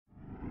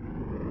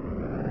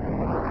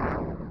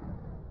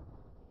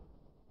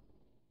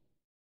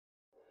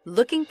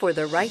Looking for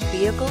the right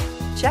vehicle?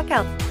 Check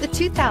out the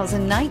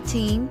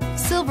 2019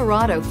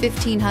 Silverado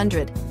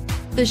 1500.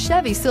 The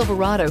Chevy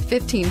Silverado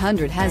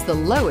 1500 has the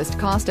lowest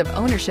cost of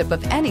ownership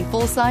of any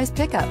full-size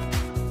pickup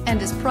and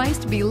is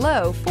priced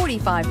below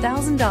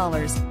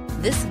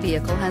 $45,000. This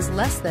vehicle has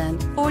less than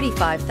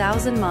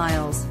 45,000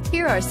 miles.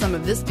 Here are some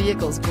of this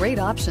vehicle's great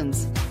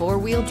options: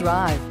 four-wheel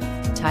drive,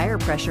 tire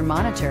pressure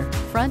monitor,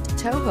 front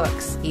tow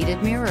hooks,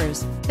 heated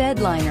mirrors, bed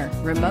liner,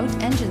 remote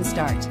engine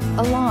start,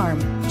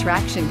 alarm,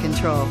 traction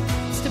control,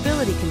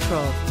 stability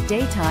control,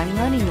 daytime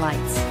running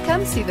lights.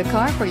 Come see the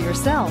car for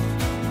yourself.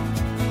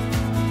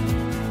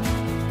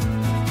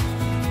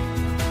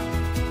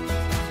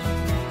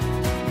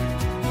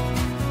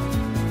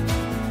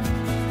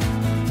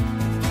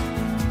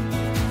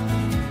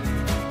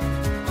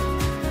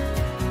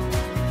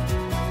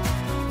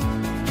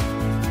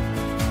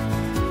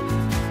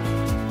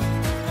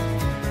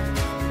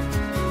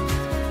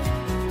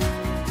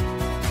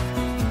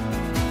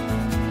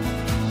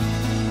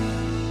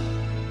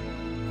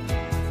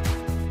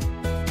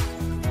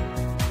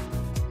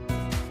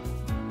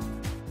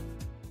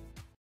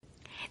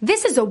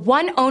 This is a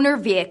one-owner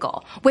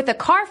vehicle with a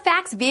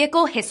Carfax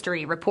Vehicle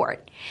History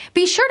Report.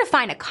 Be sure to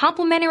find a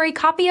complimentary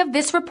copy of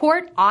this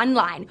report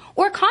online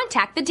or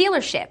contact the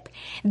dealership.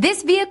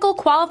 This vehicle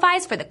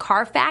qualifies for the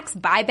Carfax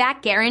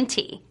Buyback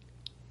Guarantee.